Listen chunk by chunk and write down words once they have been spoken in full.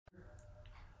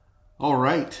All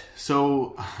right,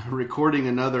 so recording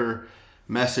another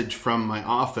message from my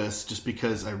office just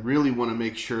because I really want to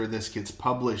make sure this gets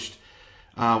published.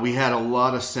 We had a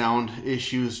lot of sound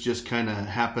issues just kind of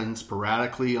happen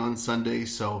sporadically on Sunday,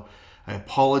 so I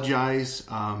apologize.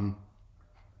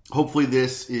 Hopefully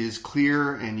this is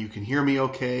clear and you can hear me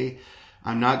okay.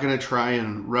 I'm not going to try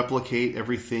and replicate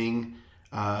everything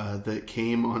that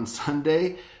came on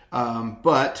Sunday,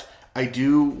 but I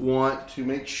do want to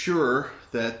make sure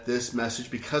that this message,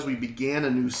 because we began a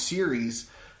new series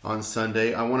on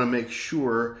Sunday, I want to make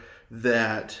sure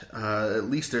that at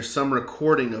least there's some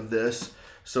recording of this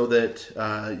so that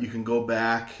you can go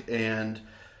back and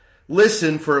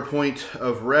listen for a point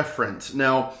of reference.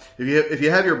 Now, if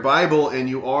you have your Bible and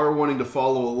you are wanting to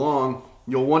follow along,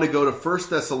 you'll want to go to 1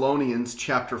 Thessalonians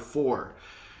chapter 4.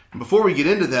 And before we get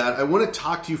into that, I want to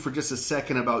talk to you for just a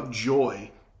second about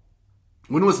joy.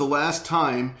 When was the last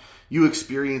time you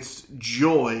experienced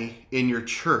joy in your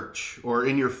church or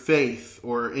in your faith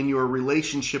or in your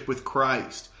relationship with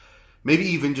Christ? Maybe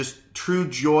even just true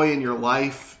joy in your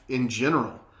life in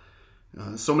general.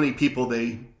 So many people,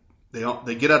 they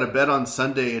get out of bed on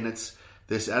Sunday and it's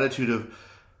this attitude of,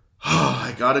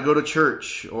 I got to go to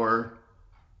church, or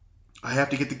I have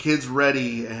to get the kids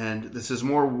ready and this is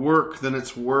more work than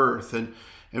it's worth. And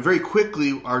very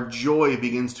quickly our joy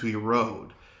begins to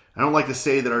erode. I don't like to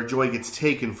say that our joy gets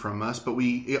taken from us, but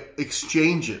we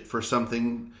exchange it for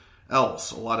something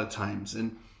else a lot of times.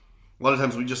 And a lot of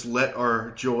times we just let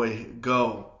our joy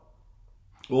go.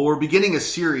 Well, we're beginning a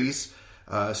series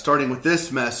starting with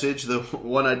this message, the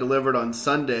one I delivered on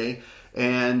Sunday,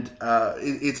 and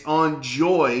it's on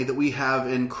joy that we have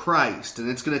in Christ. And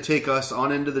it's going to take us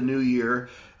on into the new year,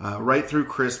 right through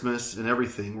Christmas and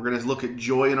everything. We're going to look at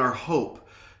joy in our hope,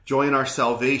 joy in our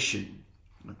salvation.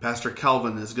 Pastor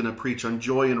Calvin is going to preach on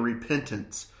joy and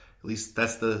repentance. At least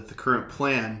that's the current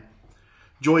plan.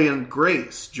 Joy in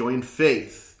grace, joy in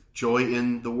faith, joy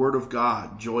in the Word of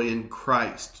God, joy in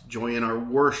Christ, joy in our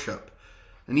worship,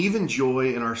 and even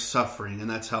joy in our suffering. And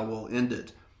that's how we'll end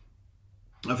it.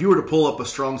 Now, if you were to pull up a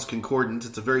Strong's Concordance,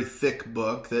 it's a very thick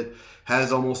book that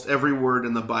has almost every word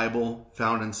in the Bible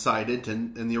found inside it,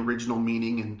 and the original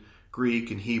meaning in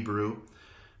Greek and Hebrew,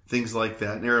 things like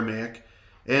that, in Aramaic.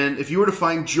 And if you were to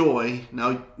find joy,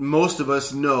 now most of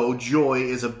us know joy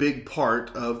is a big part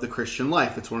of the Christian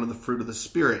life. It's one of the fruit of the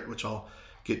Spirit, which I'll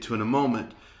get to in a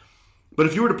moment. But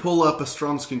if you were to pull up a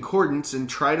Strong's Concordance and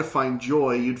try to find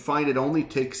joy, you'd find it only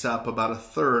takes up about a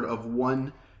third of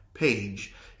one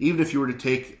page. Even if you were to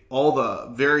take all the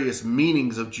various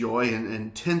meanings of joy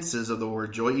and tenses of the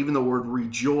word joy, even the word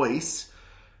rejoice,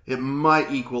 it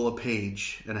might equal a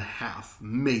page and a half,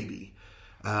 maybe.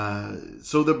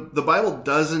 So the Bible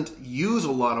doesn't use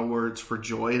a lot of words for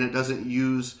joy, and it doesn't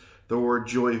use the word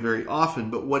joy very often,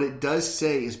 but what it does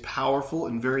say is powerful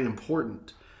and very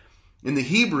important. In the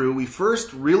Hebrew, we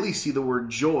first really see the word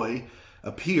joy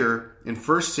appear in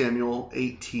 1 Samuel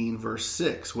 18 verse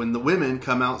 6, when the women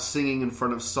come out singing in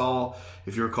front of Saul.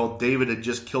 If you recall, David had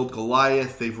just killed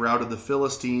Goliath. They've routed the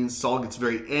Philistines. Saul gets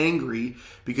very angry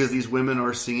because these women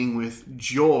are singing with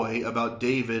joy about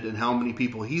David and how many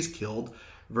people he's killed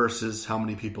versus how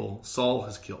many people Saul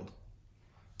has killed.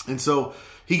 And so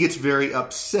he gets very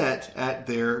upset at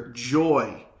their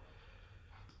joy.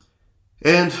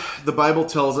 And the Bible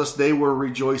tells us they were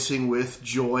rejoicing with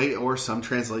joy, or some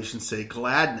translations say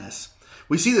gladness.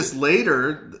 We see this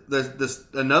later,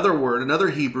 another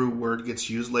Hebrew word gets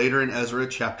used later in Ezra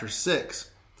chapter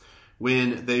 6,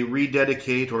 when they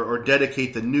rededicate or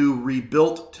dedicate the new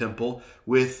rebuilt temple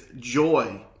with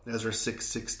joy, Ezra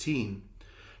 6:16.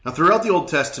 Now, throughout the Old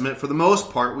Testament, for the most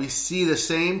part, we see the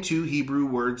same two Hebrew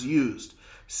words used.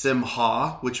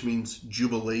 Simha, which means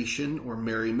jubilation or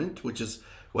merriment, which is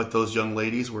what those young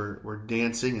ladies were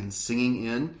dancing and singing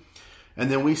in.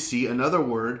 And then we see another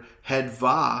word,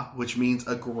 hedva, which means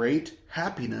a great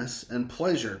happiness and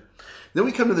pleasure. Then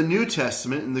we come to the New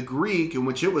Testament in the Greek in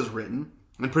which it was written,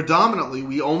 and predominantly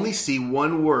we only see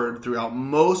one word throughout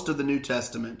most of the New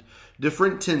Testament.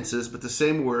 Different tenses, but the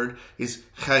same word is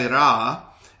chaira,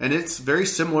 and it's very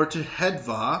similar to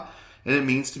hedva, and it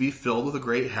means to be filled with a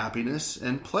great happiness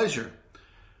and pleasure.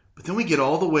 But then we get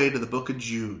all the way to the book of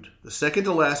Jude, the second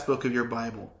to last book of your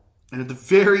Bible. And at the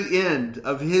very end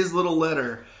of his little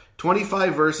letter,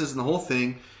 25 verses in the whole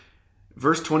thing,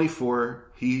 verse 24,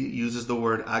 he uses the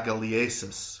word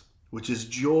agaliesis, which is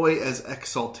joy as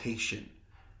exaltation.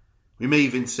 We may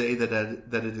even say that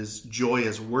it is joy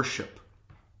as worship.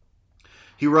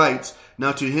 He writes,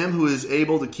 "Now to him who is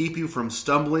able to keep you from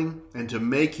stumbling and to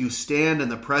make you stand in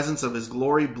the presence of his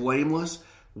glory blameless,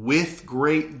 with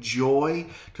great joy.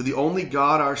 To the only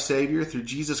God, our Savior, through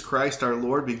Jesus Christ our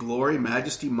Lord, be glory,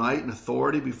 majesty, might, and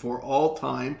authority before all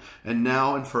time, and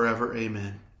now and forever.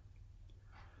 Amen.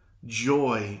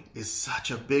 Joy is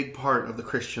such a big part of the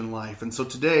Christian life. And so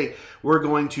today we're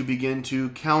going to begin to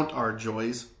count our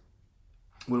joys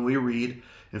when we read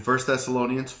in 1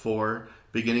 Thessalonians 4,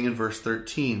 beginning in verse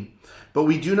 13. But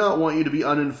we do not want you to be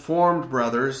uninformed,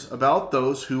 brothers, about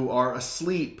those who are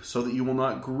asleep, so that you will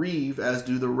not grieve as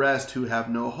do the rest who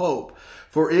have no hope.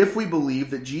 For if we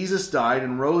believe that Jesus died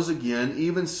and rose again,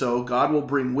 even so God will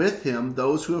bring with him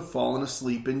those who have fallen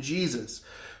asleep in Jesus.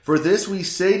 For this we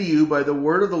say to you by the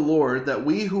word of the Lord, that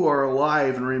we who are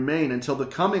alive and remain until the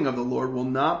coming of the Lord will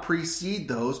not precede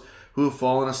those who have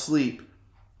fallen asleep.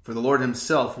 For the Lord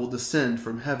himself will descend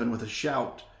from heaven with a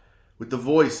shout, with the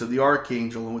voice of the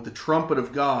archangel, and with the trumpet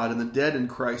of God, and the dead in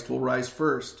Christ will rise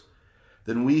first.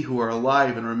 Then we who are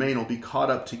alive and remain will be caught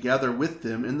up together with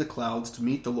them in the clouds to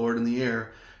meet the Lord in the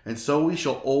air, and so we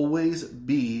shall always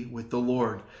be with the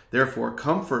Lord. Therefore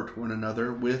comfort one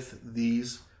another with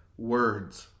these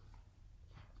words.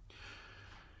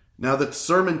 Now the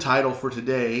sermon title for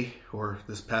today, or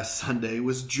this past Sunday,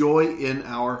 was Joy in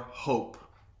Our Hope.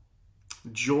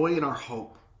 Joy in our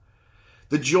hope.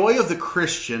 The joy of the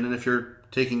Christian, and if you're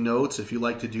taking notes, if you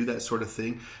like to do that sort of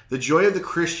thing, the joy of the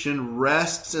Christian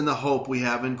rests in the hope we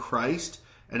have in Christ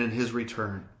and in his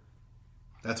return.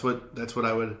 That's what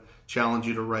I would challenge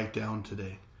you to write down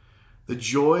today. The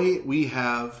joy we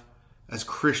have as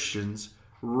Christians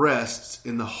rests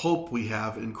in the hope we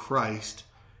have in Christ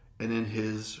and in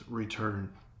his return.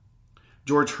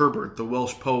 George Herbert, the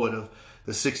Welsh poet of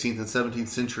the 16th and 17th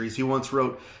centuries, he once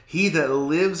wrote, "He that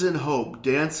lives in hope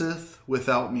danceth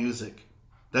without music."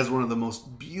 That's one of the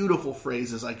most beautiful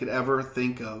phrases I could ever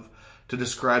think of to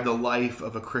describe the life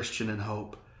of a Christian in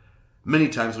hope. Many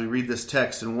times we read this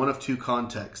text in one of two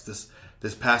contexts,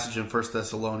 this passage in 1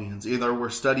 Thessalonians. Either we're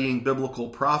studying biblical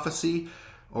prophecy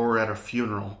or we're at a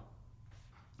funeral.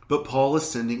 But Paul is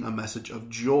sending a message of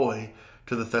joy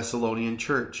to the Thessalonian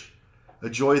church, a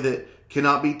joy that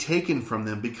cannot be taken from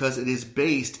them because it is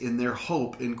based in their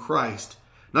hope in Christ.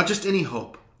 Not just any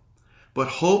hope, but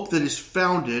hope that is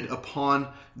founded upon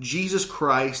Jesus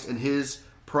Christ and his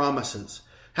promises.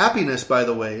 Happiness, by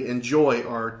the way, and joy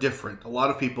are different. A lot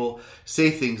of people say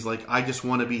things like, "I just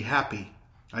want to be happy."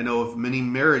 I know of many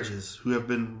marriages who have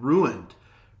been ruined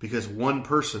because one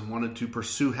person wanted to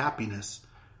pursue happiness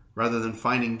rather than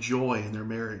finding joy in their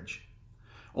marriage.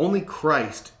 Only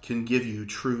Christ can give you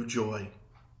true joy.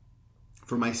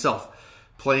 For myself,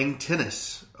 playing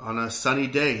tennis on a sunny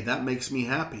day, that makes me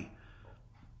happy.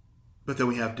 But then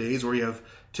we have days where you have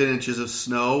 10 inches of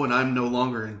snow and I'm no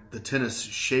longer in the tennis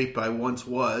shape I once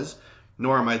was,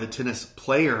 nor am I the tennis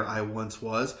player I once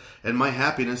was, and my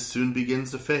happiness soon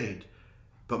begins to fade.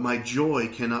 But my joy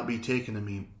cannot be taken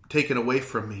away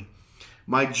from me.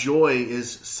 My joy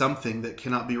is something that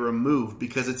cannot be removed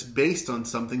because it's based on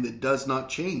something that does not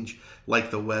change,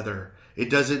 like the weather. It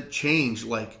doesn't change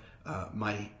like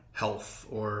my health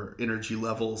or energy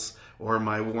levels or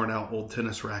my worn out old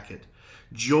tennis racket.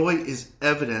 Joy is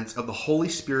evidence of the Holy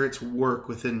Spirit's work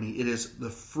within me. It is the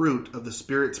fruit of the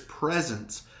Spirit's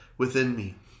presence within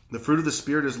me. The fruit of the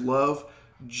Spirit is love,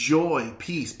 joy,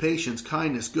 peace, patience,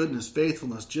 kindness, goodness,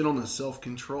 faithfulness, gentleness,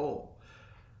 self-control.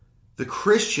 The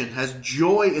Christian has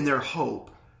joy in their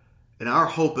hope, and our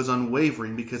hope is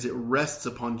unwavering because it rests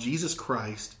upon Jesus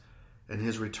Christ and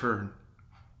his return.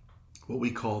 What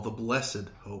we call the blessed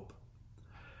hope.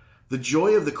 The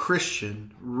joy of the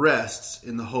Christian rests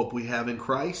in the hope we have in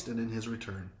Christ and in his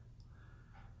return.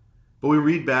 But we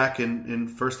read back in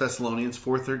 1 Thessalonians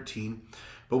 4:13,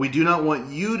 "But we do not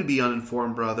want you to be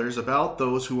uninformed, brothers, about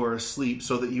those who are asleep,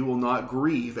 so that you will not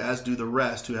grieve as do the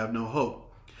rest who have no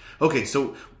hope." Okay,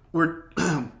 so we're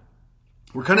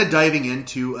kind of diving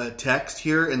into a text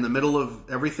here in the middle of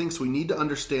everything, so we need to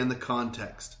understand the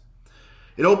context.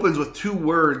 It opens with two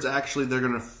words, actually,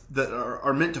 that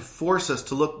are meant to force us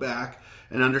to look back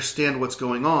and understand what's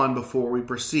going on before we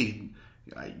proceed.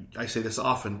 I say this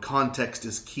often, context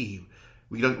is key.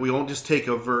 We won't just take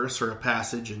a verse or a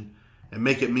passage and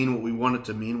make it mean what we want it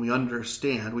to mean.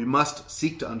 We must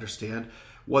seek to understand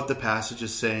what the passage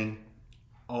is saying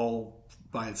all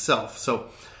by itself. So,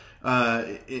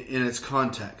 in its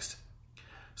context.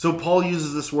 So Paul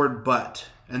uses this word "but,"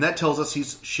 and that tells us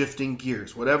he's shifting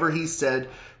gears. Whatever he said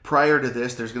prior to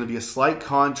this, there's going to be a slight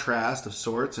contrast of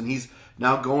sorts, and he's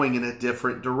now going in a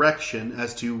different direction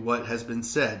as to what has been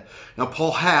said. Now,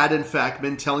 Paul had, in fact,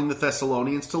 been telling the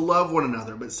Thessalonians to love one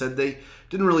another, but said they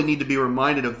didn't really need to be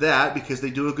reminded of that because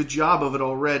they do a good job of it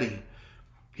already.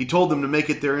 He told them to make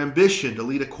it their ambition to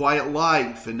lead a quiet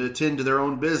life and to attend to their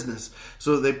own business.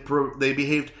 So they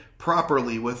behaved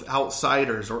properly with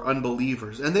outsiders or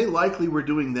unbelievers. And they likely were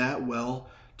doing that well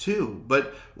too.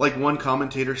 But like one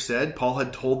commentator said, Paul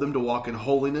had told them to walk in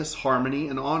holiness, harmony,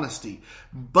 and honesty.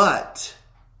 But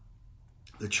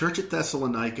the church at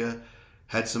Thessalonica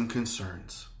had some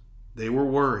concerns. They were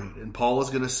worried, and Paul is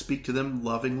going to speak to them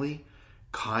lovingly,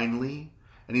 kindly,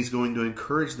 and he's going to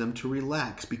encourage them to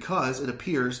relax because it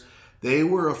appears they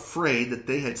were afraid that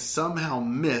they had somehow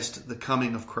missed the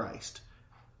coming of Christ.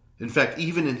 In fact,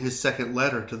 even in his second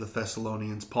letter to the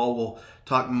Thessalonians, Paul will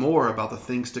talk more about the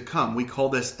things to come. We call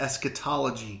this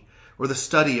eschatology, or the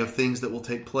study of things that will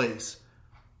take place.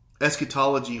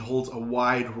 Eschatology holds a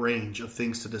wide range of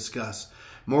things to discuss,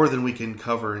 more than we can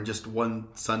cover in just one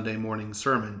Sunday morning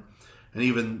sermon. And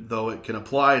even though it can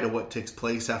apply to what takes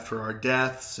place after our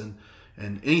deaths and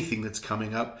anything that's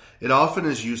coming up, it often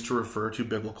is used to refer to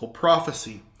biblical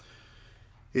prophecy.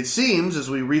 It seems, as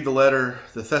we read the letter,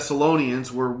 the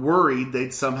Thessalonians were worried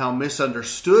they'd somehow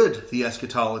misunderstood the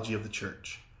eschatology of the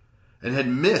church and had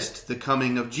missed the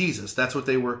coming of Jesus. That's what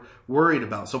they were worried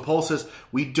about. So Paul says,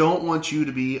 we don't want you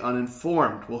to be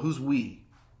uninformed. Well, who's we?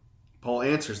 Paul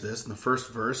answers this in the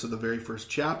first verse of the very first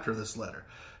chapter of this letter.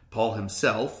 Paul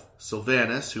himself,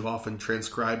 Silvanus, who often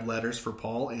transcribed letters for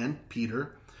Paul, and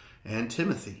Peter, and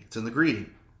Timothy. It's in the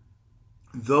greeting.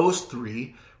 Those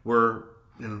three were,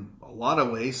 in a lot of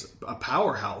ways, a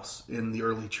powerhouse in the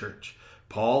early church.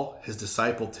 Paul, his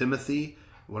disciple Timothy,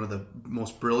 one of the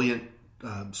most brilliant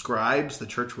scribes the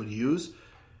church would use.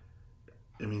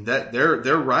 I mean, that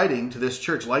they're writing to this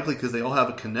church, likely because they all have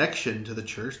a connection to the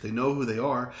church. They know who they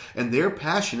are. And their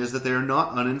passion is that they are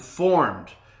not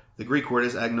uninformed. The Greek word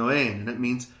is agnoein, and it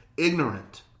means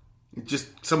ignorant.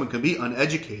 Someone can be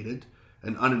uneducated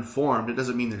and uninformed. It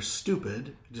doesn't mean they're stupid.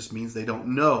 It just means they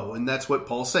don't know. And that's what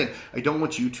Paul's saying. I don't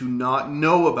want you to not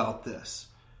know about this.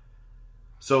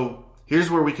 So here's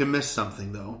where we can miss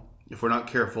something, though. If we're not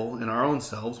careful in our own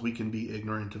selves, we can be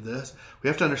ignorant of this. We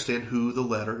have to understand who the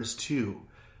letter is to.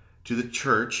 To the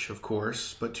church, of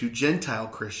course, but to Gentile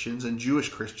Christians and Jewish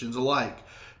Christians alike.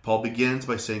 Paul begins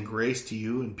by saying grace to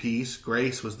you and peace.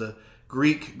 Grace was the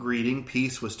Greek greeting.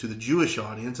 Peace was to the Jewish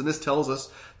audience. And this tells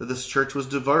us that this church was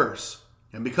diverse.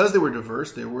 And because they were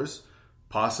diverse, there was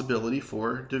possibility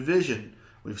for division.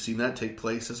 We've seen that take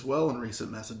place as well in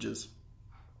recent messages.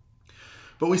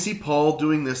 But we see Paul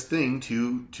doing this thing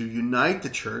to unite the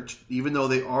church, even though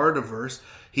they are diverse.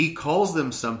 He calls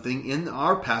them something in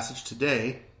our passage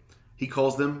today. He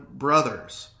calls them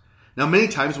brothers. Now, many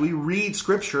times we read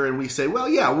Scripture and we say, well,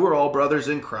 yeah, we're all brothers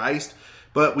in Christ,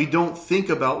 but we don't think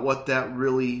about what that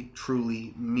really,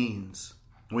 truly means.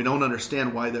 We don't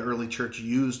understand why the early church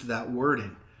used that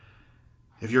wording.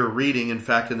 If you're reading, in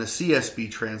fact, in the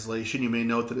CSB translation, you may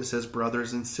note that it says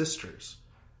brothers and sisters.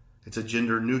 It's a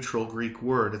gender-neutral Greek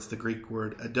word. It's the Greek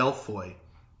word adelphoi.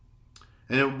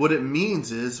 And what it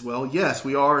means is, well, yes,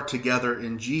 we are together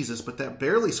in Jesus, but that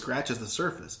barely scratches the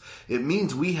surface. It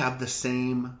means we have the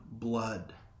same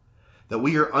blood, that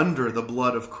we are under the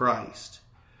blood of Christ.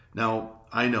 Now,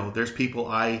 I know there's people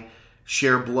I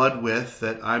share blood with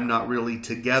that I'm not really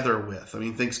together with. I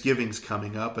mean, Thanksgiving's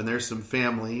coming up, and there's some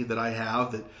family that I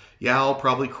have that, yeah, I'll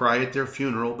probably cry at their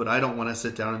funeral, but I don't want to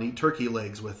sit down and eat turkey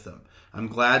legs with them. I'm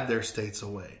glad they're states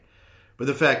away. But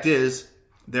the fact is,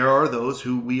 there are those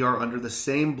who we are under the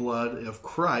same blood of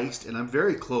Christ, and I'm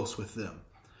very close with them.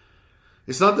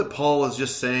 It's not that Paul is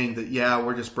just saying that, yeah,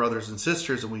 we're just brothers and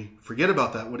sisters, and we forget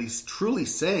about that. What he's truly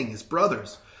saying is,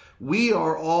 brothers, we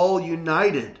are all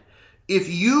united. If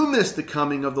you miss the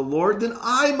coming of the Lord, then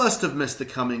I must have missed the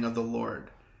coming of the Lord.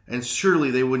 And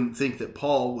surely they wouldn't think that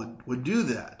Paul would do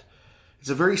that. It's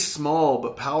a very small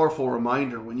but powerful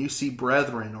reminder when you see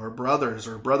brethren or brothers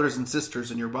and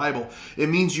sisters in your Bible. It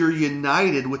means you're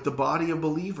united with the body of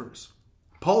believers.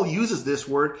 Paul uses this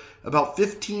word about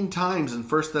 15 times in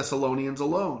 1 Thessalonians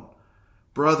alone.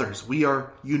 Brothers, we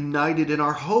are united in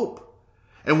our hope,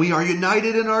 and we are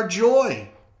united in our joy.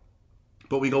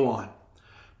 But we go on.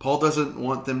 Paul doesn't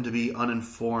want them to be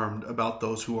uninformed about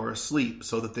those who are asleep,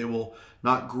 so that they will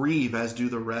not grieve as do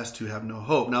the rest who have no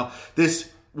hope. Now,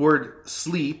 this word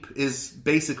sleep is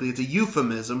basically, it's a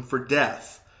euphemism for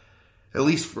death, at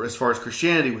least for as far as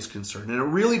Christianity was concerned. And it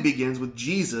really begins with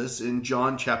Jesus in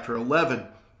John chapter 11.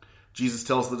 Jesus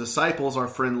tells the disciples, our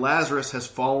friend Lazarus has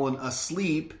fallen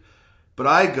asleep, but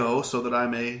I go so that I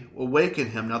may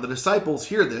awaken him. Now the disciples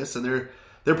hear this, and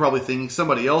they're probably thinking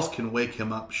somebody else can wake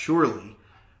him up, surely.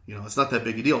 You know, it's not that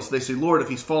big a deal. So they say, Lord, if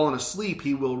he's fallen asleep,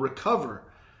 he will recover.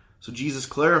 So Jesus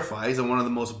clarifies in one of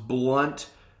the most blunt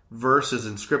verses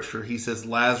in Scripture. He says,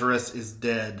 Lazarus is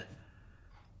dead.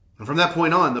 And from that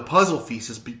point on, the puzzle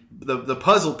pieces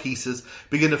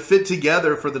begin to fit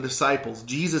together for the disciples.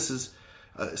 Jesus is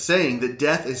saying that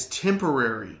death is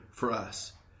temporary for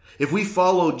us. If we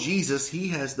follow Jesus, he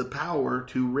has the power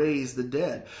to raise the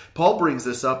dead. Paul brings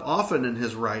this up often in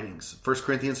his writings. 1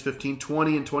 Corinthians 15,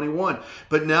 20 and 21.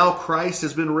 But now Christ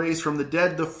has been raised from the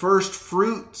dead, the first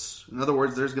fruits. In other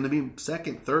words, there's going to be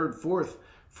second, third, fourth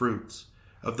fruits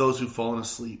of those who've fallen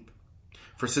asleep.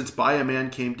 For since by a man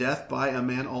came death, by a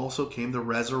man also came the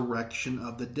resurrection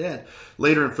of the dead.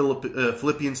 Later in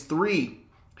Philippians 3,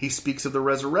 he speaks of the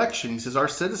resurrection. He says, our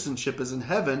citizenship is in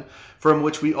heaven, from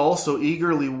which we also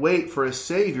eagerly wait for a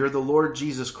Savior, the Lord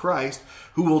Jesus Christ,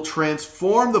 who will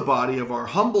transform the body of our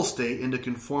humble state into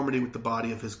conformity with the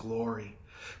body of his glory,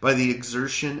 by the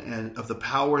exertion and of the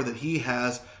power that he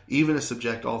has, even to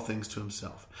subject all things to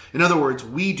himself. In other words,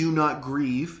 we do not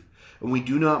grieve, and we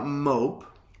do not mope.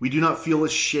 We do not feel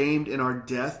ashamed in our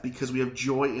death because we have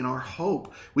joy in our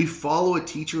hope. We follow a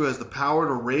teacher who has the power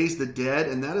to raise the dead,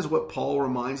 and that is what Paul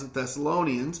reminds the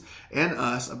Thessalonians and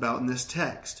us about in this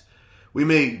text. We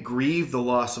may grieve the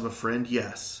loss of a friend,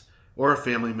 yes, or a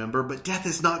family member, but death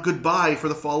is not goodbye for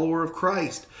the follower of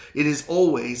Christ. It is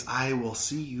always, I will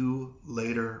see you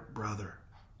later, brother.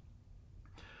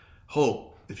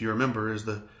 Hope, if you remember, is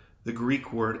the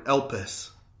Greek word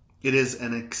elpis. It is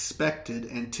an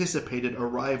expected, anticipated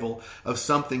arrival of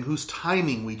something whose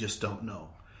timing we just don't know.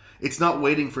 It's not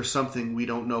waiting for something we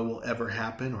don't know will ever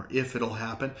happen or if it'll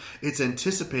happen. It's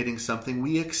anticipating something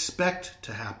we expect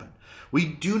to happen. We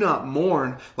do not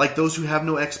mourn like those who have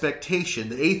no expectation.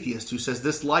 The atheist who says,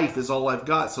 this life is all I've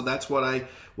got, so that's what I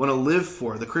want to live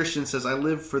for. The Christian says, I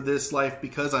live for this life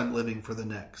because I'm living for the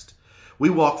next. We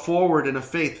walk forward in a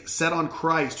faith set on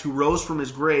Christ, who rose from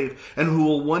his grave and who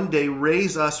will one day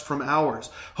raise us from ours.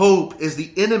 Hope is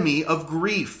the enemy of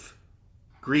grief.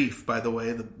 Grief, by the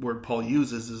way, the word Paul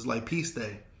uses is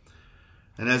lipiste.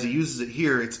 And as he uses it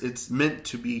here, it's meant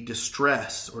to be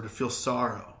distress or to feel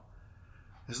sorrow.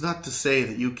 It's not to say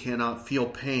that you cannot feel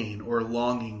pain or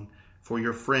longing for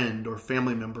your friend or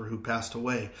family member who passed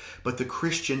away. But the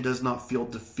Christian does not feel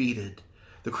defeated.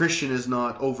 The Christian is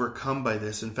not overcome by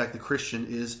this. In fact, the Christian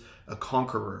is a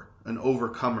conqueror, an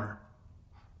overcomer.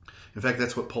 In fact,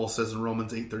 that's what Paul says in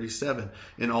Romans 8:37.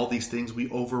 In all these things,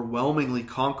 we overwhelmingly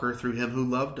conquer through him who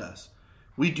loved us.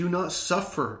 We do not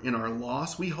suffer in our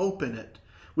loss. We hope in it.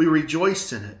 We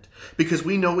rejoice in it because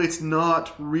we know it's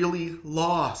not really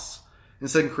loss. In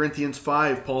 2 Corinthians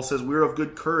 5, Paul says we're of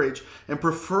good courage and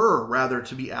prefer rather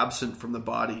to be absent from the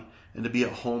body and to be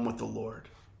at home with the Lord.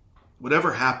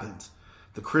 Whatever happens,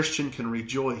 the Christian can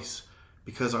rejoice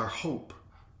because our hope,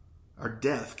 our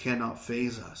death cannot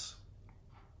faze us.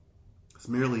 It's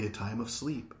merely a time of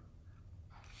sleep.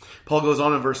 Paul goes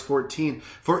on in verse 14,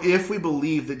 for if we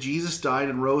believe that Jesus died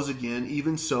and rose again,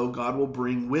 even so God will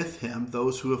bring with him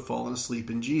those who have fallen asleep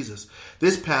in Jesus.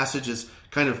 This passage is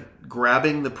kind of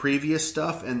grabbing the previous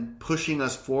stuff and pushing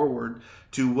us forward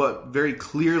to what very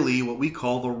clearly what we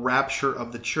call the rapture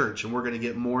of the church. And we're going to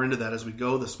get more into that as we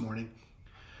go this morning.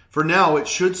 For now, it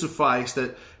should suffice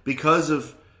that because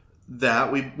of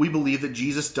that, we believe that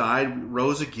Jesus died,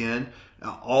 rose again.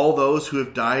 All those who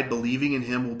have died believing in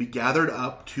him will be gathered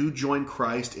up to join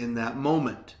Christ in that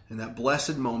moment, in that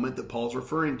blessed moment that Paul's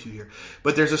referring to here.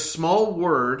 But there's a small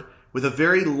word with a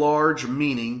very large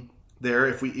meaning there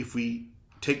if we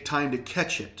take time to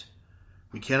catch it.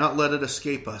 We cannot let it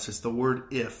escape us. It's the word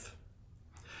if.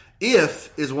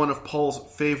 If is one of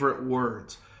Paul's favorite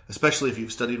words. Especially if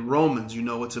you've studied Romans, you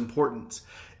know its importance.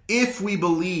 If we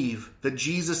believe that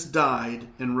Jesus died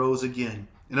and rose again.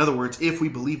 In other words, if we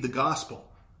believe the gospel.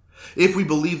 If we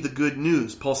believe the good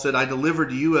news. Paul said, I delivered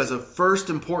to you as of first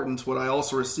importance what I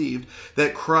also received,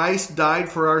 that Christ died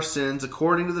for our sins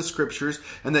according to the Scriptures,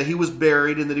 and that he was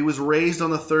buried, and that he was raised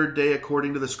on the third day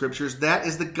according to the Scriptures. That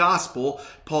is the gospel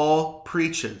Paul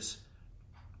preaches.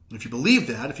 If you believe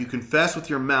that, if you confess with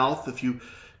your mouth,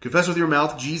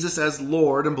 Jesus as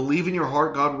Lord and believe in your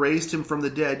heart God raised him from the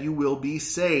dead, you will be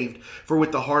saved. For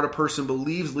with the heart a person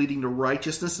believes, leading to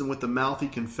righteousness, and with the mouth he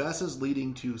confesses,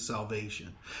 leading to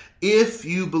salvation. If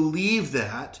you believe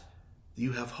that,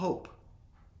 you have hope.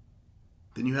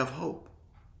 Then you have hope.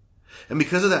 And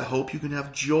because of that hope, you can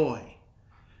have joy.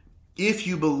 If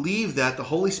you believe that, the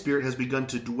Holy Spirit has begun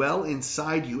to dwell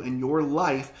inside you and your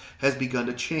life has begun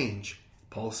to change.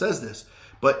 Paul says this.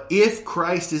 But if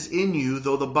Christ is in you,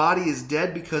 though the body is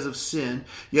dead because of sin,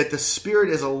 yet the Spirit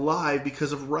is alive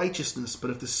because of righteousness. But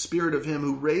if the Spirit of him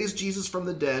who raised Jesus from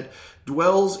the dead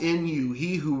dwells in you,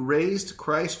 he who raised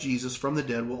Christ Jesus from the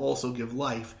dead will also give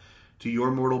life to your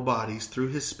mortal bodies through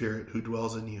his Spirit who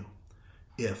dwells in you.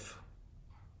 If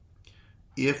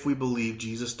if we believe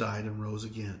Jesus died and rose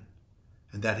again,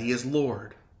 and that he is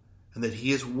Lord, and that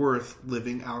he is worth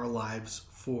living our lives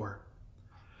for.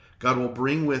 God will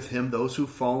bring with him those who've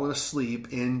fallen asleep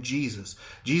in Jesus.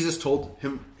 Jesus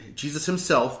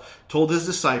himself told his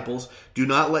disciples, "Do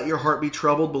not let your heart be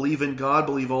troubled. Believe in God.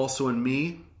 Believe also in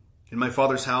me. In my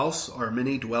Father's house are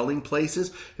many dwelling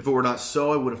places. If it were not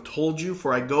so, I would have told you,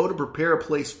 for I go to prepare a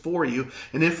place for you.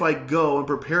 And if I go and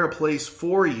prepare a place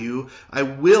for you, I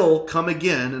will come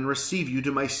again and receive you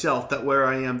to myself, that where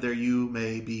I am, there you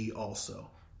may be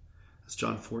also." That's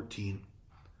John 14.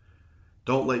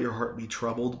 Don't let your heart be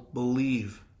troubled.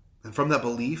 Believe. And from that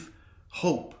belief,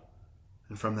 hope.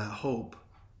 And from that hope,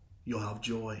 you'll have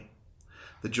joy.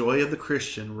 The joy of the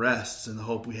Christian rests in the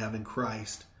hope we have in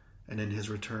Christ and in his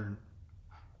return.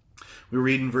 We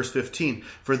read in verse 15,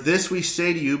 "For this we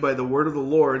say to you by the word of the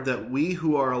Lord, that we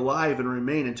who are alive and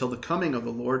remain until the coming of the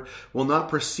Lord will not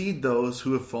precede those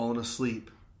who have fallen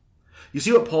asleep." You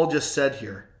see what Paul just said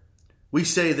here? We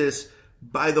say this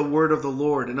by the word of the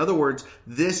Lord. In other words,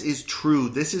 this is true.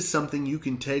 This is something you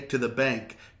can take to the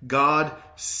bank. God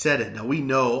said it. Now we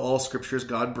know all scripture is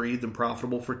God-breathed and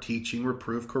profitable for teaching,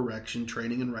 reproof, correction,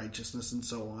 training in righteousness, and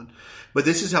so on. But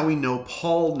this is how we know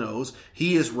Paul knows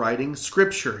he is writing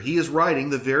scripture. He is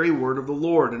writing the very word of the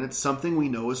Lord, and it's something we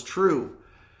know is true.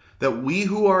 That we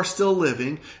who are still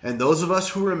living, and those of us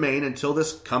who remain until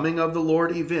this coming of the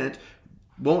Lord event,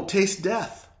 won't taste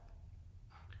death.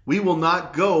 We will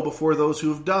not go before those who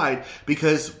have died,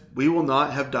 because we will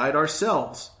not have died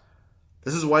ourselves.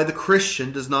 This is why the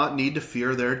Christian does not need to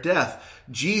fear their death.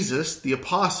 Jesus, the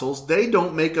apostles, they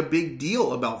don't make a big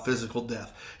deal about physical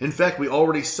death. In fact, we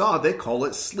already saw they call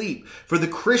it sleep. For the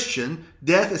Christian,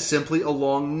 death is simply a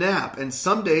long nap. And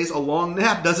some days a long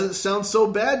nap doesn't sound so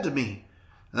bad to me.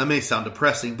 That may sound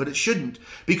depressing, but it shouldn't.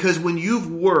 Because when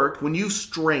you've worked, when you've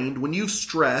strained, when you've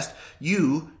stressed,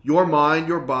 your mind,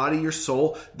 your body, your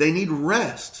soul, they need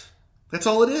rest. That's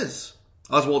all it is.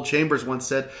 Oswald Chambers once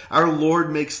said, "Our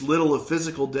Lord makes little of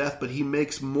physical death, but he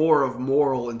makes more of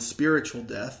moral and spiritual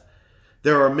death."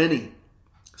 There are many,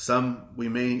 some we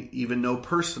may even know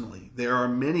personally, there are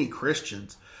many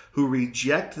Christians who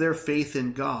reject their faith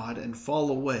in God and fall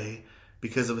away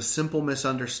because of a simple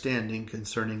misunderstanding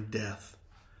concerning death.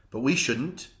 But we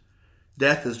shouldn't.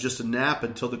 Death is just a nap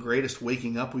until the greatest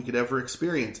waking up we could ever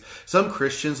experience. Some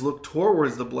Christians look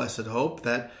towards the blessed hope,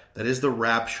 that is the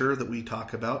rapture that we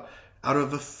talk about, out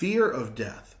of a fear of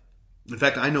death. In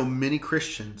fact, I know many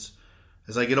Christians,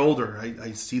 as I get older,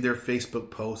 I see their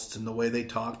Facebook posts and the way they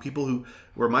talk. People who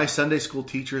were my Sunday school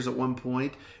teachers at one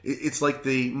point, it's like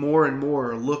they more and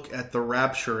more look at the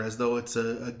rapture as though it's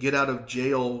a get out of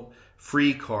jail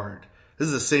free card. This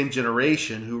is the same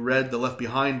generation who read the Left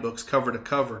Behind books cover to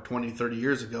cover 20, 30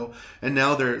 years ago, and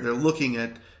now they're looking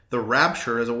at the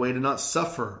rapture as a way to not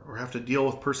suffer or have to deal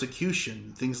with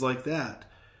persecution, things like that.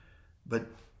 But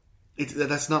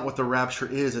that's not what the rapture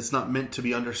is. It's not meant to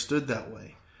be understood that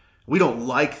way. We don't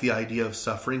like the idea of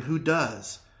suffering. Who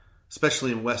does?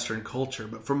 Especially in Western culture.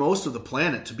 But for most of the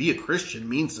planet, to be a Christian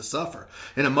means to suffer.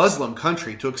 In a Muslim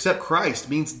country, to accept Christ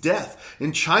means death.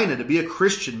 In China, to be a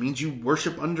Christian means you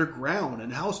worship underground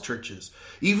in house churches.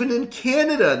 Even in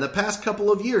Canada, in the past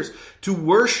couple of years, to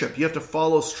worship, you have to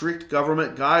follow strict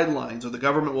government guidelines, or the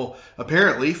government will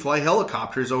apparently fly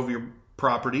helicopters over your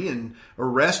property and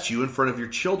arrest you in front of your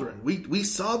children. We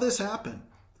saw this happen.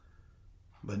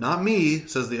 But not me,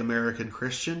 says the American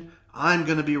Christian. I'm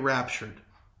going to be raptured.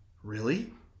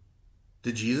 Really?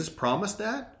 Did Jesus promise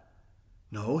that?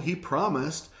 No, he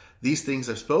promised, "These things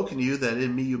I've spoken to you, that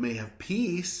in me you may have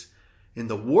peace. In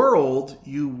the world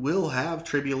you will have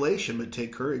tribulation, but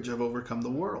take courage, I've overcome the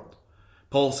world."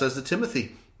 Paul says to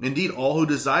Timothy, "Indeed, all who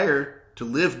desire to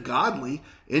live godly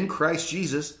in Christ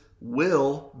Jesus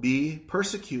will be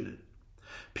persecuted."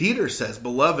 Peter says,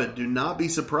 "Beloved, do not be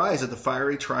surprised at the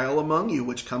fiery trial among you,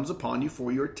 which comes upon you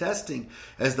for your testing,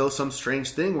 as though some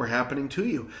strange thing were happening to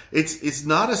you." It's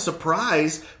not a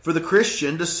surprise for the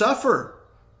Christian to suffer.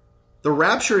 The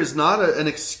rapture is not an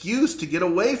excuse to get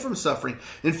away from suffering.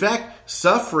 In fact,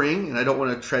 suffering, and I don't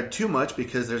want to tread too much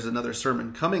because there's another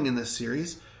sermon coming in this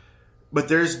series, but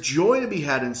there's joy to be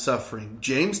had in suffering.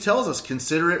 James tells us,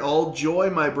 "Consider it all joy,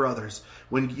 my brothers,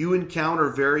 when you encounter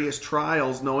various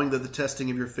trials, knowing that the testing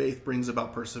of your faith brings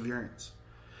about perseverance."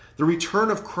 The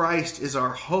return of Christ is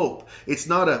our hope. It's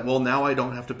not a, well, now I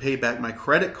don't have to pay back my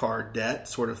credit card debt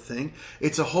sort of thing.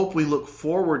 It's a hope we look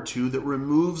forward to that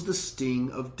removes the sting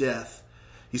of death.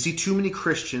 You see, too many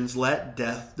Christians let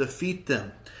death defeat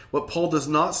them. What Paul does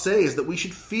not say is that we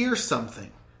should fear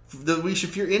something, that we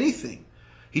should fear anything.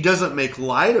 He doesn't make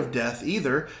light of death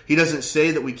either. He doesn't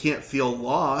say that we can't feel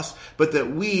loss, but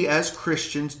that we as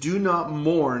Christians do not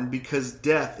mourn because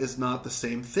death is not the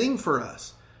same thing for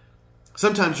us.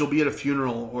 Sometimes you'll be at a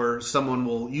funeral or someone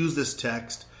will use this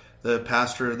text, the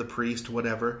pastor or the priest,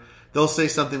 whatever. They'll say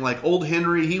something like, "Old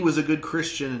Henry, he was a good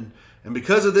Christian, and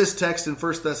because of this text in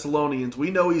 1 Thessalonians, we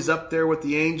know he's up there with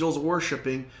the angels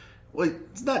worshiping." Well,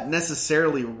 it's not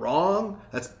necessarily wrong.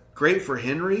 That's great for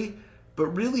Henry. But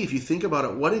really, if you think about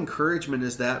it, what encouragement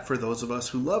is that for those of us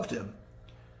who loved him?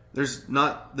 There's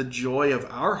not the joy of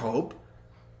our hope.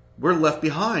 We're left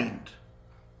behind.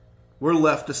 We're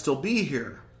left to still be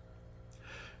here.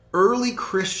 Early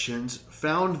Christians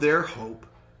found their hope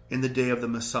in the day of the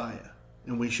Messiah,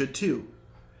 and we should too.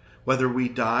 Whether we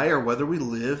die or whether we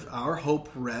live, our hope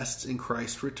rests in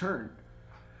Christ's return.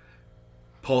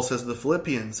 Paul says to the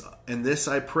Philippians, "And this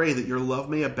I pray, that your love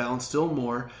may abound still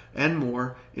more and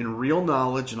more in real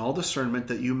knowledge and all discernment,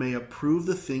 that you may approve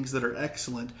the things that are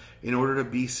excellent, in order to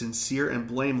be sincere and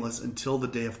blameless until the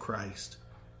day of Christ."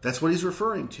 That's what he's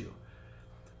referring to.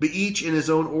 But each in his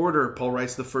own order, Paul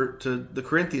writes to the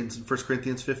Corinthians in 1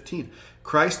 Corinthians 15.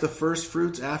 Christ the first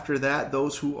fruits, after that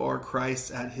those who are Christ's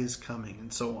at his coming,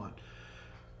 and so on.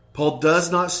 Paul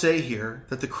does not say here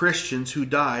that the Christians who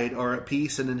died are at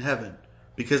peace and in heaven.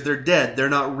 Because they're dead, they're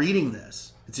not reading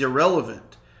this. It's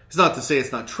irrelevant. It's not to say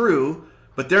it's not true,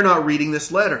 but they're not reading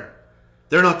this letter.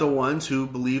 They're not the ones who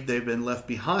believe they've been left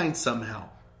behind somehow.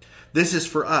 This is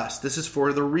for us. This is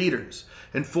for the readers.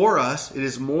 And for us, it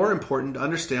is more important to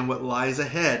understand what lies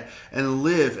ahead and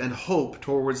live and hope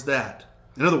towards that.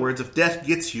 In other words, if death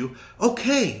gets you,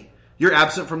 okay, you're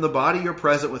absent from the body, you're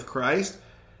present with Christ.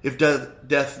 If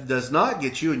death does not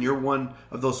get you and you're one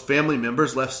of those family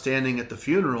members left standing at the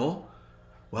funeral,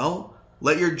 well,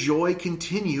 let your joy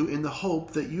continue in the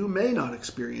hope that you may not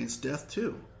experience death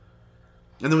too.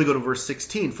 And then we go to verse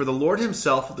 16. For the Lord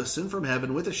himself will descend from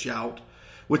heaven with a shout,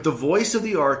 with the voice of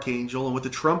the archangel, and with the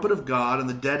trumpet of God, and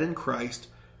the dead in Christ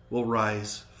will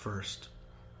rise first.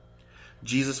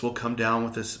 Jesus will come down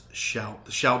with this shout,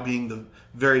 the shout being the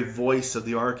very voice of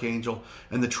the archangel,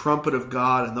 and the trumpet of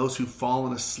God, and those who've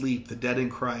fallen asleep, the dead in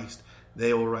Christ,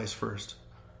 they will rise first.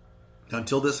 Now,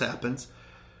 until this happens,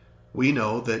 we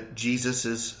know that Jesus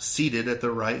is seated at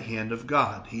the right hand of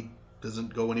God. He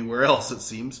doesn't go anywhere else, it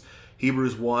seems.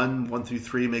 Hebrews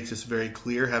 1:1-3 makes this very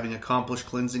clear. Having accomplished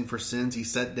cleansing for sins, he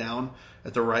sat down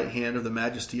at the right hand of the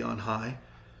Majesty on high.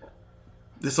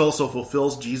 This also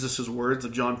fulfills Jesus' words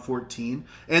of John 14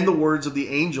 and the words of the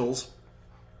angels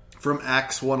from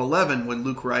Acts 1:11 when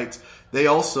Luke writes, They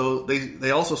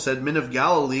also said, "Men of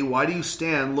Galilee, why do you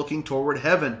stand looking toward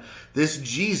heaven? This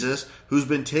Jesus, who's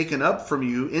been taken up from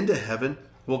you into heaven,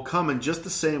 will come in just the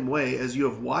same way as you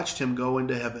have watched him go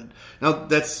into heaven." Now,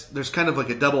 there's kind of like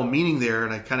a double meaning there,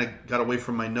 and I kind of got away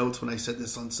from my notes when I said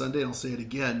this on Sunday, and I'll say it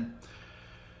again.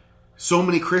 So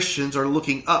many Christians are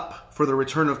looking up for the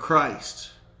return of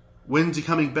Christ. When's he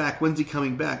coming back? When's he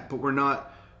coming back? But we're not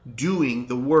doing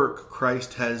the work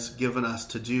Christ has given us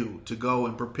to do, to go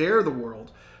and prepare the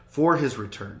world for his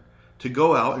return, to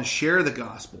go out and share the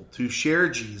gospel, to share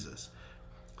Jesus,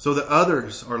 so that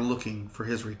others are looking for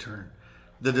his return.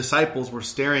 The disciples were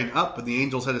staring up, and the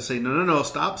angels had to say, no,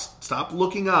 stop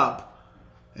looking up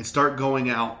and start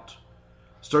going out.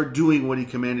 Start doing what he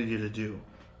commanded you to do.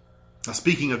 Now,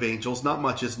 speaking of angels, not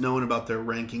much is known about their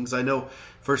rankings. I know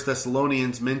 1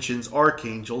 Thessalonians mentions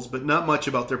archangels, but not much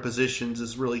about their positions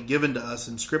is really given to us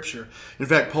in Scripture. In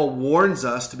fact, Paul warns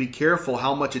us to be careful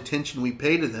how much attention we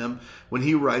pay to them when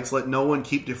he writes, "Let no one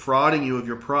keep defrauding you of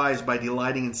your prize by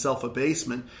delighting in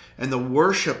self-abasement and the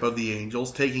worship of the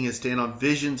angels, taking his stand on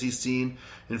visions he's seen,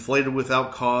 inflated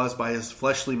without cause by his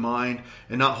fleshly mind,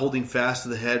 and not holding fast to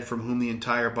the head, from whom the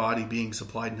entire body, being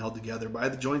supplied and held together by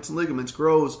the joints and ligaments,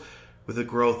 grows with a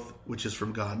growth which is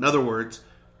from God." In other words,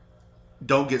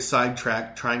 don't get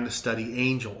sidetracked trying to study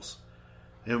angels.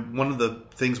 And one of the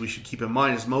things we should keep in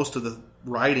mind is most of the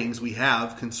writings we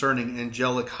have concerning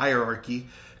angelic hierarchy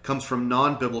comes from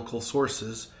non-biblical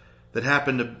sources that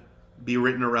happen to be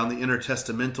written around the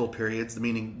intertestamental periods,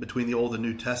 meaning between the Old and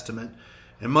New Testament.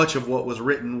 And much of what was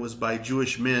written was by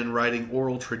Jewish men writing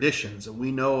oral traditions. And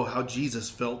we know how Jesus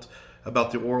felt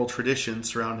about the oral traditions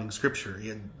surrounding Scripture. He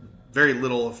had very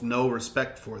little, if no,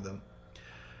 respect for them.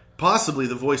 Possibly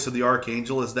the voice of the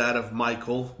archangel is that of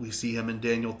Michael. We see him in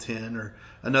Daniel 10, or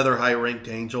another high-ranked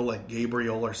angel like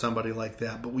Gabriel or somebody like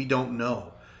that, but we don't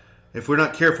know. If we're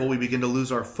not careful, we begin to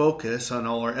lose our focus on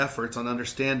all our efforts on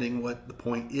understanding what the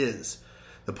point is.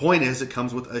 The point is, it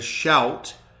comes with a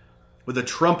shout, with a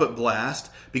trumpet blast,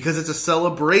 because it's a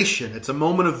celebration. It's a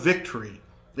moment of victory.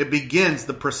 It begins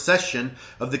the procession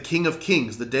of the King of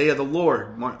Kings, the day of the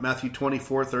Lord. Matthew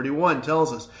 24:31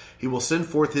 tells us, He will send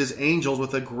forth His angels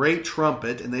with a great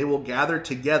trumpet, and they will gather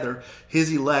together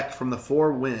His elect from the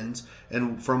four winds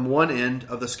and from one end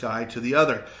of the sky to the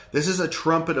other. This is a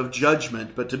trumpet of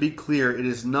judgment, but to be clear, it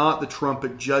is not the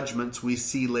trumpet judgments we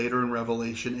see later in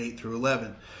Revelation 8 through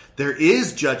 11. There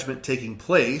is judgment taking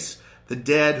place. The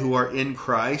dead who are in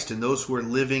Christ and those who are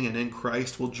living and in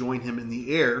Christ will join Him in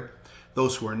the air.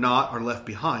 Those who are not are left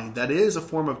behind. That is a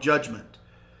form of judgment.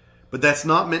 But that's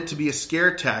not meant to be a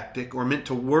scare tactic or meant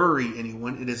to worry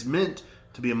anyone. It is meant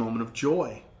to be a moment of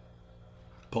joy.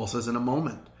 Paul says, in a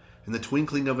moment, in the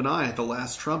twinkling of an eye at the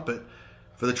last trumpet,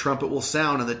 for the trumpet will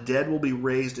sound, and the dead will be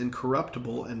raised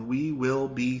incorruptible, and we will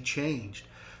be changed.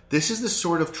 This is the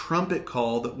sort of trumpet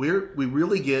call that we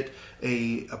really get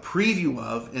a preview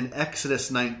of in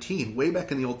Exodus 19, way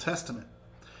back in the Old Testament.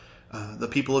 The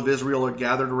people of Israel are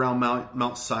gathered around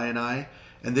Mount Sinai,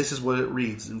 and this is what it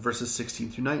reads in verses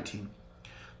 16 through 19.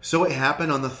 So it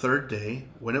happened on the third day,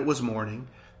 when it was morning,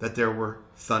 that there were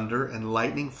thunder and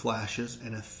lightning flashes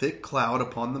and a thick cloud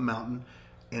upon the mountain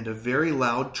and a very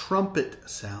loud trumpet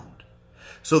sound,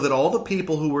 so that all the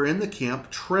people who were in the camp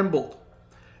trembled.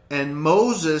 And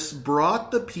Moses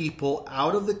brought the people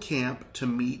out of the camp to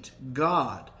meet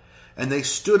God, and they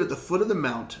stood at the foot of the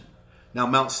mountain. Now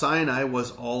Mount Sinai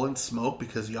was all in smoke,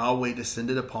 because Yahweh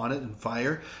descended upon it in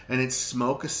fire, and its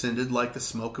smoke ascended like the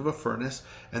smoke of a furnace,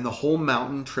 and the whole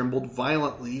mountain trembled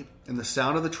violently, and the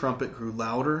sound of the trumpet grew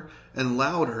louder and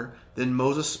louder. Then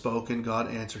Moses spoke, and God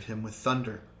answered him with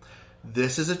thunder.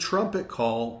 This is a trumpet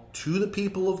call to the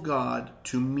people of God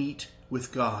to meet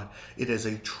with God. It is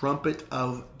a trumpet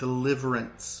of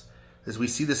deliverance. As we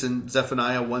see this in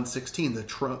Zephaniah 1:16,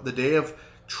 the day of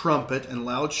trumpet and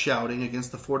loud shouting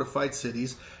against the fortified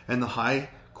cities and the high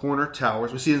corner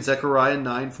towers. We see in Zechariah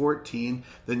 9:14,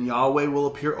 then Yahweh will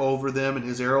appear over them, and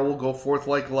His arrow will go forth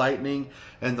like lightning,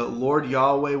 and the Lord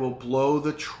Yahweh will blow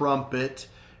the trumpet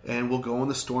and will go in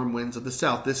the storm winds of the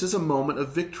south. This is a moment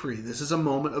of victory. This is a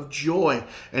moment of joy,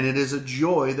 and it is a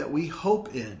joy that we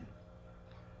hope in.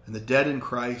 And the dead in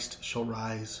Christ shall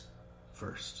rise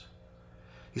first.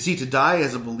 You see, to die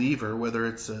as a believer, whether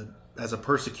it's as a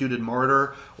persecuted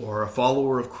martyr or a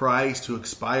follower of Christ who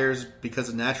expires because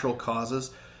of natural causes,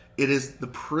 it is the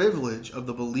privilege of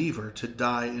the believer to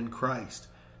die in Christ.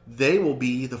 They will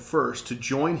be the first to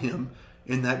join Him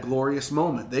in that glorious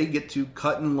moment. They get to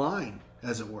cut in line,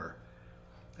 as it were.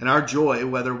 And our joy,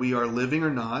 whether we are living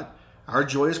or not, our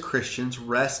joy as Christians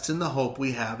rests in the hope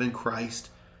we have in Christ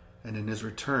and in His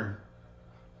return.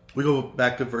 We go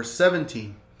back to verse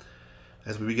 17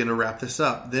 as we begin to wrap this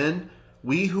up. Then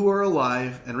we who are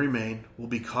alive and remain will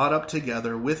be caught up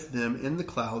together with them in the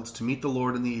clouds to meet the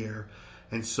Lord in the air,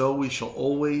 and so we shall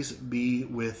always be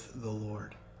with the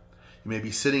Lord. You may be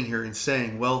sitting here and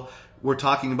saying, well, we're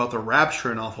talking about the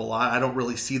rapture an awful lot. I don't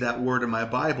really see that word in my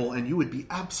Bible, and you would be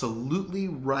absolutely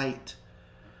right.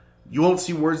 You won't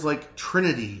see words like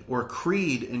Trinity or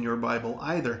Creed in your Bible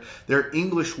either. They're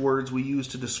English words we use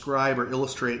to describe or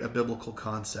illustrate a biblical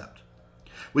concept.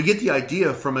 We get the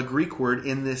idea from a Greek word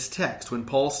in this text when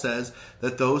Paul says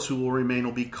that those who will remain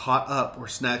will be caught up or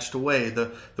snatched away.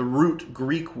 The root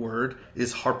Greek word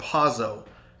is harpazo,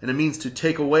 and it means to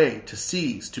take away, to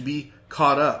seize, to be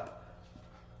caught up.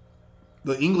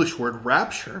 The English word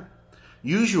rapture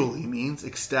usually means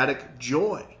ecstatic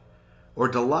joy or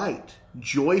delight,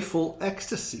 joyful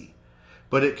ecstasy.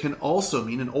 But it can also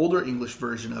mean, an older English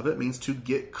version of it means to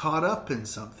get caught up in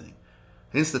something.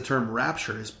 Hence the term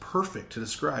rapture is perfect to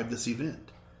describe this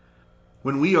event.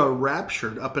 When we are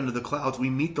raptured up into the clouds, we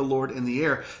meet the Lord in the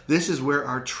air. This is where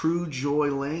our true joy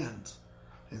lands.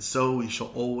 And so we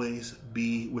shall always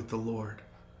be with the Lord.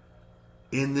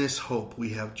 In this hope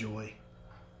we have joy.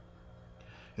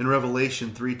 In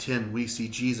Revelation 3:10, we see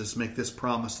Jesus make this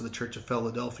promise to the church of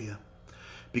Philadelphia.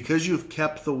 Because you have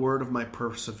kept the word of my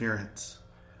perseverance,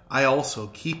 I also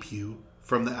keep you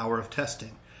from the hour of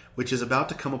testing, which is about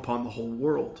to come upon the whole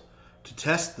world, to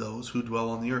test those who dwell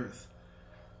on the earth.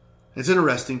 It's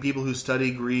interesting, people who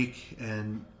study Greek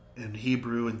and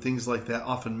Hebrew and things like that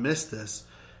often miss this,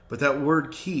 but that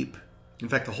word keep, in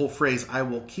fact the whole phrase, I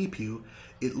will keep you,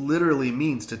 it literally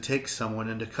means to take someone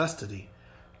into custody,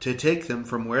 to take them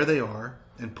from where they are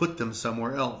and put them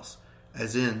somewhere else,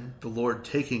 as in the Lord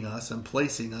taking us and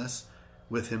placing us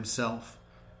with Himself.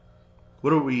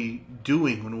 What are we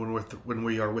doing when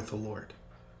we are with the Lord?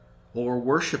 Well, we're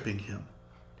worshiping Him.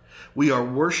 We are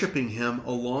worshiping Him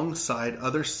alongside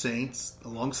other saints,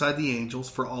 alongside the angels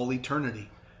for all eternity.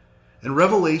 And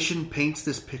Revelation paints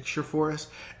this picture for us,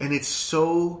 and it's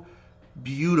so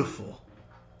beautiful.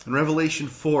 In Revelation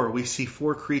 4, we see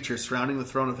 4 creatures surrounding the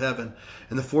throne of heaven,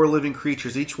 and the 4 living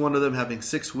creatures, each one of them having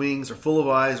 6 wings, are full of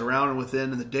eyes around and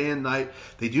within, and the day and night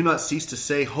they do not cease to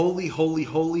say, Holy, holy,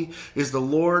 holy is the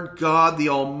Lord God, the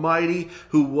Almighty,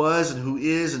 who was and who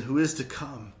is to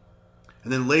come.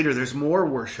 And then later there's more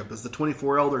worship as the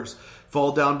 24 elders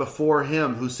fall down before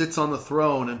him who sits on the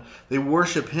throne, and they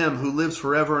worship him who lives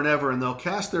forever and ever, and they'll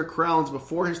cast their crowns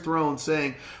before his throne,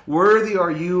 saying, Worthy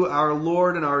are you, our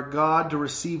Lord and our God, to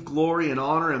receive glory and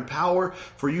honor and power,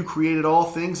 for you created all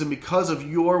things, and because of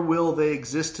your will they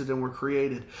existed and were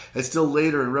created. And still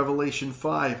later in Revelation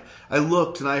 5, I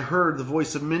looked and I heard the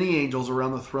voice of many angels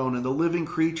around the throne, and the living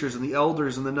creatures and the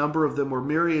elders, and the number of them were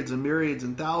myriads and myriads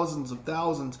and thousands of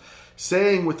thousands,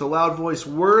 saying with a loud voice,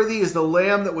 Worthy is the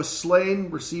Lamb that was slain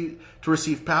to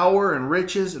receive power and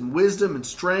riches and wisdom and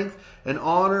strength and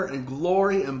honor and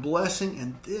glory and blessing.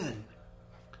 And then,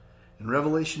 in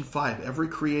Revelation 5, every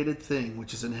created thing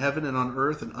which is in heaven and on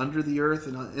earth and under the earth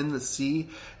and in the sea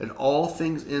and all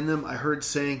things in them, I heard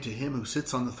saying to him who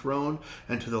sits on the throne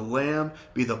and to the Lamb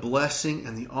be the blessing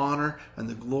and the honor and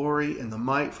the glory and the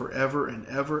might forever and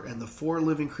ever. And the 4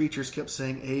 living creatures kept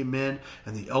saying, Amen.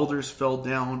 And the elders fell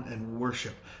down and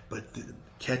worshiped. But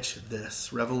catch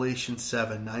this, Revelation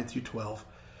 7, 9 through 12.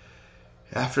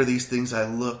 After these things I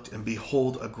looked, and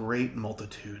behold, a great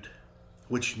multitude,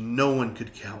 which no one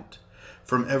could count,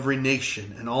 from every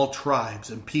nation and all tribes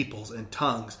and peoples and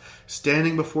tongues,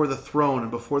 standing before the throne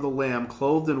and before the Lamb,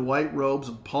 clothed in white robes,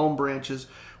 and palm branches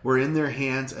were in their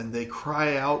hands, and they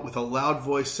cry out with a loud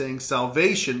voice, saying,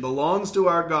 Salvation belongs to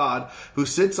our God, who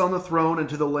sits on the throne, and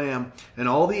to the Lamb. And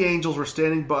all the angels were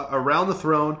standing around the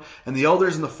throne, and the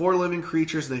elders and the 4 living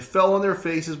creatures, and they fell on their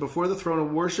faces before the throne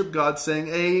and worshiped God, saying,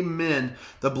 Amen.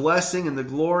 The blessing and the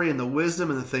glory and the wisdom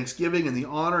and the thanksgiving and the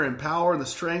honor and power and the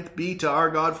strength be to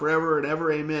our God forever and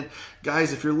ever. Amen.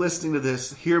 Guys, if you're listening to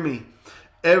this, hear me.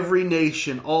 Every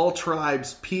nation, all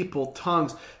tribes, people,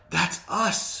 tongues, that's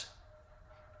us.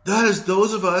 That is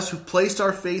those of us who placed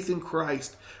our faith in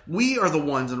Christ. We are the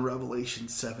ones in Revelation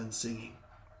 7 singing.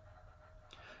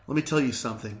 Let me tell you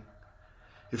something.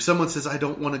 If someone says, I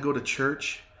don't want to go to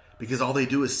church because all they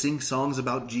do is sing songs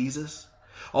about Jesus,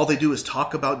 all they do is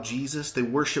talk about Jesus, they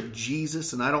worship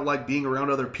Jesus, and I don't like being around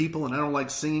other people, and I don't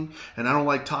like singing, and I don't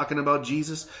like talking about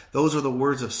Jesus, those are the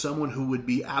words of someone who would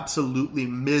be absolutely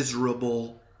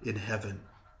miserable in heaven.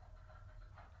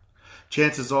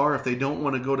 Chances are, if they don't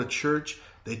want to go to church,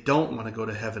 they don't want to go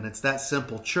to heaven. It's that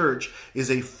simple. Church is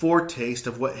a foretaste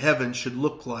of what heaven should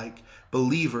look like.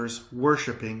 Believers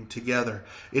worshiping together.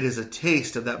 It is a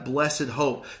taste of that blessed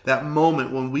hope, that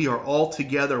moment when we are all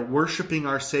together worshiping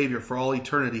our Savior for all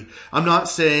eternity. I'm not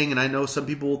saying, and I know some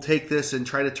people will take this and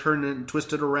try to turn it and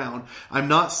twist it around, I'm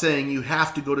not saying you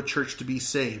have to go to church to be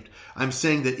saved. I'm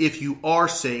saying that if you are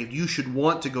saved, you should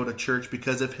want to go to church,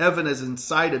 because if heaven is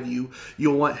inside of you,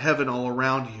 you'll want heaven all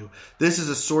around you. This is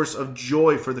a source of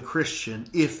joy for the Christian,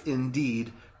 if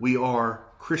indeed we are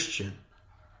Christian.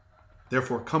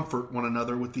 Therefore, comfort one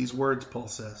another with these words, Paul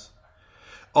says.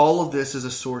 All of this is a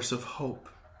source of hope,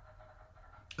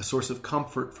 a source of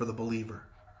comfort for the believer.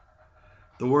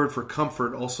 The word for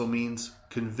comfort also means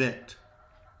convict.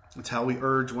 It's how we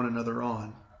urge one another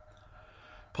on.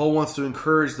 Paul wants to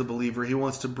encourage the believer. He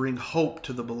wants to bring hope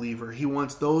to the believer. He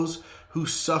wants those who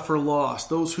suffer loss,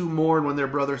 those who mourn when their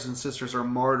brothers and sisters are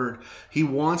martyred. He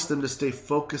wants them to stay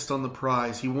focused on the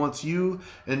prize. He wants you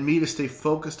and me to stay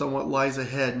focused on what lies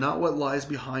ahead, not what lies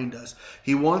behind us.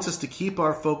 He wants us to keep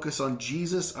our focus on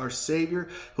Jesus, our Savior,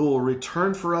 who will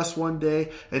return for us one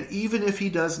day. And even if he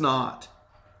does not,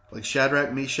 like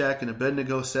Shadrach, Meshach, and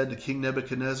Abednego said to King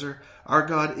Nebuchadnezzar, our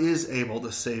God is able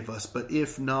to save us, but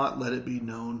if not, let it be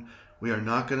known, we are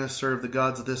not going to serve the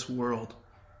gods of this world.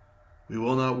 We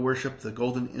will not worship the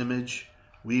golden image.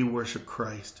 We worship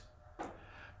Christ.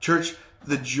 Church,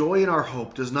 the joy in our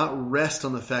hope does not rest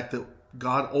on the fact that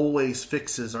God always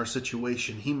fixes our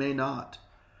situation. He may not.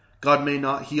 God may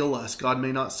not heal us. God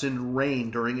may not send rain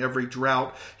during every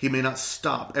drought. He may not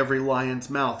stop every lion's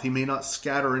mouth. He may not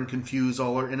scatter and confuse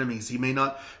all our enemies. He may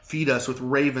not feed us with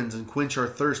ravens and quench our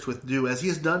thirst with dew, as he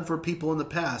has done for people in the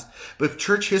past. But if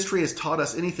church history has taught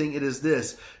us anything, it is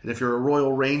this. And if you're a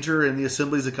royal ranger in the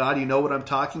Assemblies of God, you know what I'm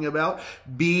talking about.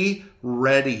 Be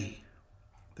ready.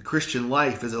 The Christian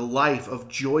life is a life of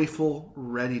joyful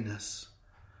readiness,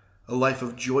 a life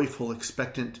of joyful,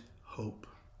 expectant hope.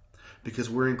 because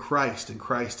we're in Christ and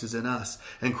Christ is in us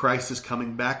and Christ is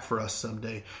coming back for us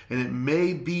someday. And it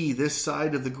may be this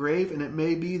side of the grave, and it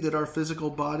may be that our physical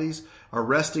bodies are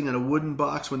resting in a wooden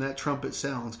box when that trumpet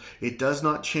sounds. It does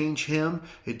not change him.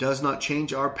 It does not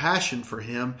change our passion for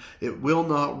him. It will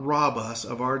not rob us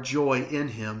of our joy in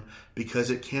him, because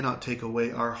it cannot take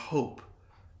away our hope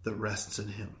that rests in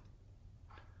him.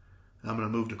 I'm going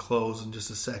to move to close in just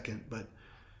a second, but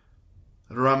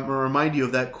I'll remind you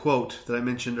of that quote that I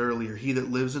mentioned earlier. He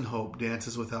that lives in hope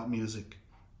dances without music.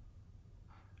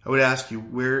 I would ask you,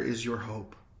 where is your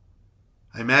hope?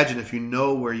 I imagine if you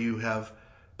know where you have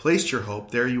placed your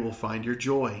hope, there you will find your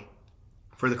joy.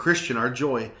 For the Christian, our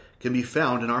joy can be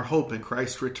found in our hope in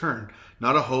Christ's return.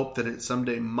 Not a hope that it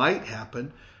someday might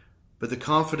happen, but the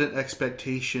confident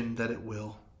expectation that it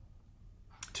will.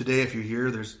 Today, if you're here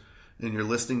and you're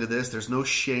listening to this, there's no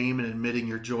shame in admitting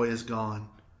your joy is gone,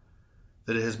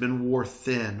 that it has been wore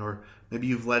thin, or maybe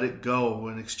you've let it go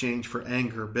in exchange for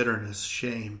anger, bitterness,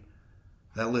 shame.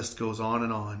 That list goes on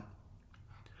and on.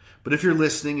 But if you're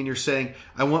listening and you're saying,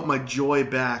 I want my joy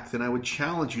back, then I would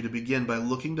challenge you to begin by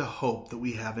looking to hope that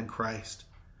we have in Christ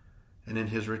and in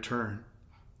his return.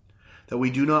 That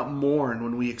we do not mourn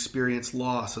when we experience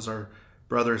loss as our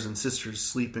brothers and sisters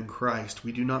sleep in Christ.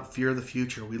 We do not fear the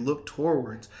future. We look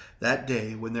towards that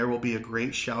day when there will be a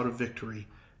great shout of victory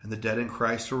and the dead in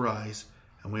Christ arise,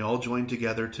 and we all join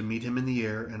together to meet him in the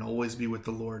air and always be with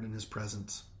the Lord in his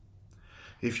presence.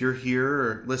 If you're here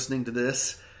or listening to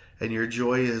this and your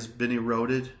joy has been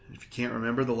eroded, if you can't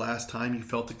remember the last time you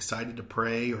felt excited to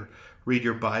pray or read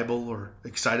your Bible or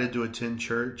excited to attend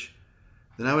church,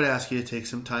 then I would ask you to take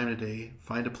some time today,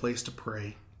 find a place to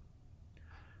pray.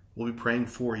 We'll be praying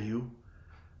for you.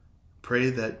 Pray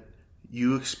that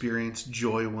you experience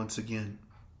joy once again.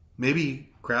 Maybe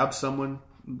grab someone,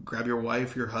 grab your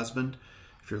wife, your husband,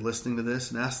 if you're listening to this,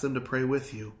 and ask them to pray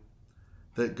with you,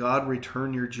 that God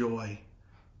return your joy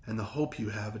and the hope you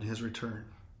have in his return.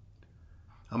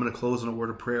 I'm going to close in a word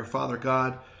of prayer. Father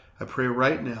God, I pray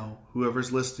right now,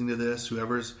 whoever's listening to this,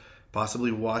 whoever's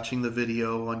possibly watching the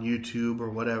video on YouTube or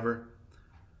whatever,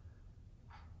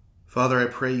 Father, I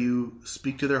pray you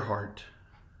speak to their heart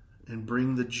and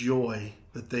bring the joy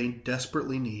that they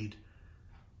desperately need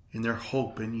in their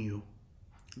hope in you.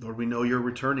 Lord, we know you're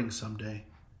returning someday,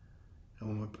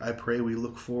 and I pray we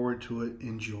look forward to it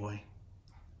in joy.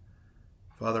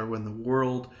 Father, when the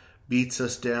world beats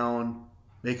us down,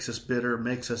 makes us bitter,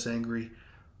 makes us angry,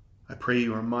 I pray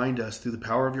you remind us through the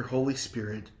power of your Holy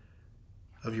Spirit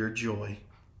of your joy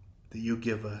that you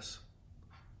give us.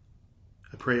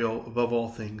 I pray above all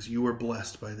things, you are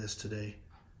blessed by this today,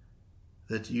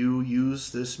 that you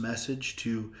use this message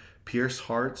to pierce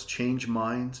hearts, change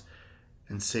minds,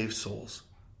 and save souls.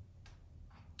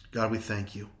 God, we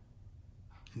thank you.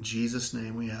 In Jesus'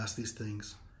 name we ask these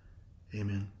things.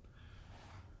 Amen.